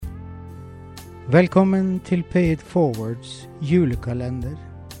Velkommen til Pay It Forwards julekalender.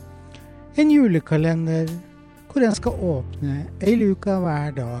 En julekalender hvor en skal åpne en luke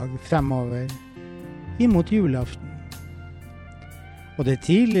hver dag fremover imot julaften. Og det er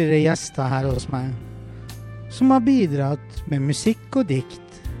tidligere gjester her hos meg som har bidratt med musikk og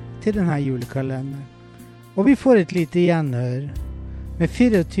dikt til denne julekalenderen. Og vi får et lite gjenhør med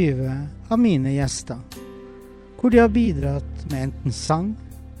 24 av mine gjester, hvor de har bidratt med enten sang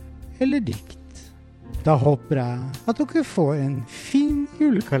eller dikt. Da håper jeg at dere får en fin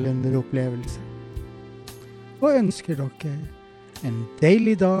julekalenderopplevelse. Og ønsker dere en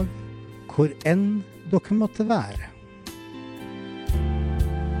deilig dag hvor enn dere måtte være.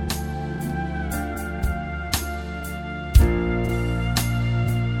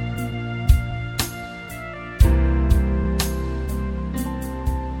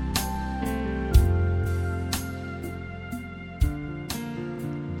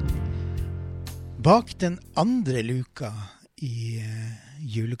 Bak den andre luka i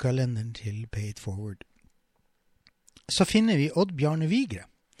julekalenderen til Pay It Forward så finner vi Odd Bjarne Vigre,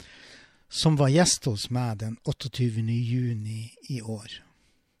 som var gjest hos meg den 28. juni i år.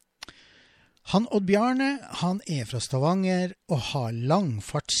 Odd Bjarne, han er fra Stavanger og har lang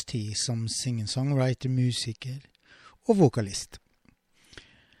fartstid som singer-songwriter, musiker og vokalist.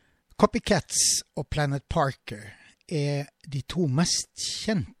 Copycats og Planet Parker er de to mest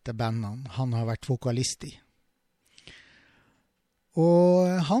kjente bandene han har vært vokalist i. Og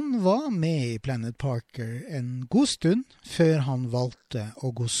han var med i Planet Parker en god stund før han valgte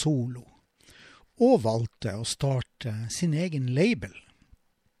å gå solo, og valgte å starte sin egen label,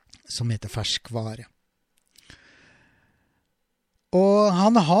 som heter Ferskvare. Og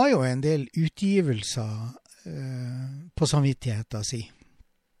han har jo en del utgivelser på samvittigheten sin.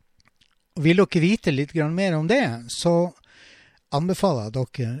 Og vil dere vite litt mer om det, så anbefaler jeg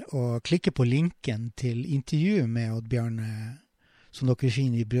dere å klikke på linken til intervjuet med Odd Bjarne, som dere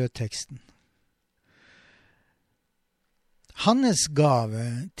finner i brødteksten. Hans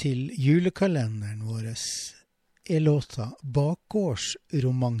gave til julekalenderen vår er låta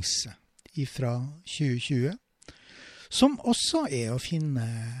Bakgårdsromanse fra 2020, som også er å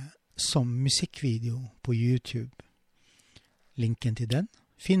finne som musikkvideo på YouTube. Linken til den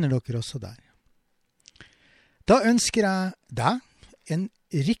finner dere også der. Da ønsker jeg deg en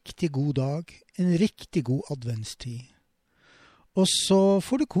riktig god dag, en riktig god adventstid. Og så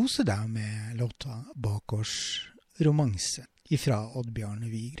får du kose deg med låta Bakgårdsromanse fra Odd Bjarne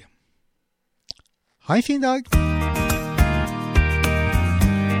Vigre. Ha en fin dag!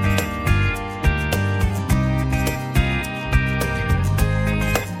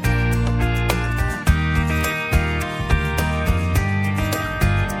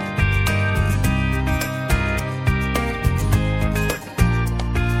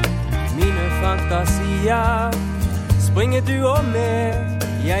 Fantasier springer du og med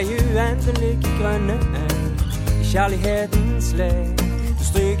jeg uendelig grønne i kjærlighetens lek. Du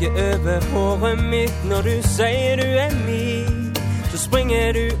stryker over håret mitt når du sier du er min. Så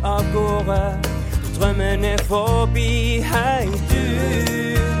springer du av gårde, drømmen er forbi. Hei du,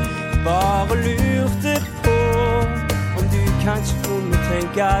 bare lurte på om du kanskje kunne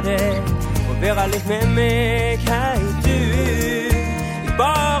tenke deg å være litt med meg. Hei du,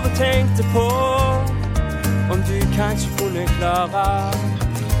 bare tenkte på om du kanskje kunne klare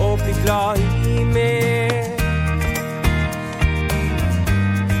å bli glad i meg.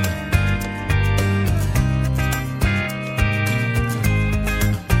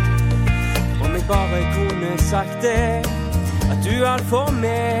 Om jeg bare kunne sagt det, at du alt for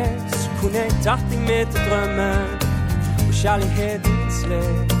meg, så kunne jeg tatt deg med til drømmen og kjærlighetens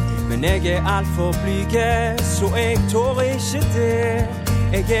lek. Men jeg er alt for blyge, så jeg tår ikke det.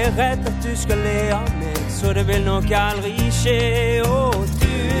 Jeg er redd at du skal le av meg, så det vil nok aldri skje. Og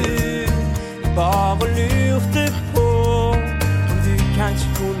du, bare lurte på om du kanskje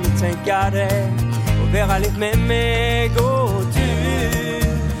kunne tenke deg å være litt med meg. Og du,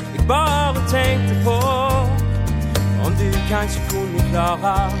 jeg bare tenkte på om du kanskje kunne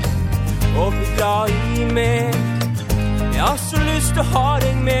klare å bli glad i meg. Jeg har så lyst til å ha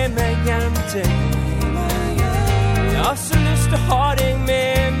deg med meg hjem til. Jeg har så lyst til å ha deg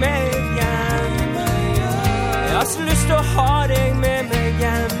med meg hjem. Jeg har så lyst til å ha deg med meg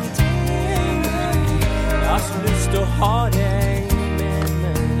hjem til. Jeg har så lyst til å ha deg med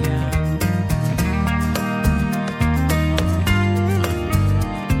meg hjem.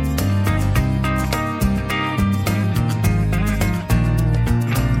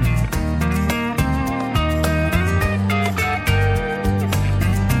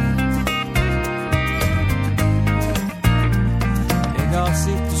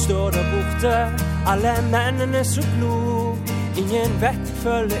 står der borte, alle mennene så glor. Ingen vet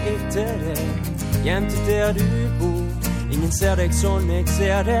følger etter deg, hjem til der du bor. Ingen ser deg sånn jeg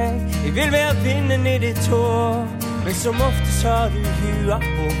ser deg, jeg vil være vinden i ditt hår. Men som oftest har du hua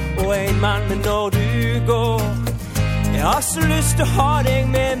på, og en mann med når du går. Jeg har så lyst til å ha deg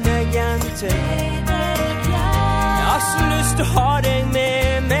med meg, jente. Jeg har så lyst til å ha deg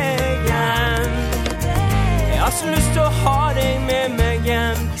med meg, jente. Jeg har så lyst til å ha deg med meg,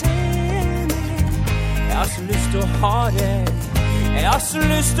 jente. Jeg har så lyst til å ha deg. Jeg har så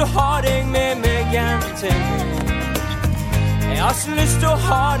lyst til å ha deg med meg, jente. Jeg har så lyst til å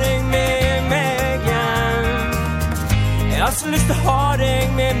ha deg med meg, jente. Jeg har så lyst til å ha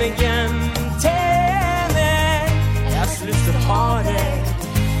deg med meg, jente. Jeg har så lyst til å ha deg.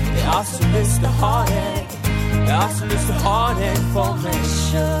 Jeg har så lyst til å ha deg. Jeg har så lyst til å ha deg for meg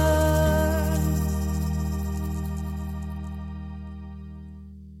selv.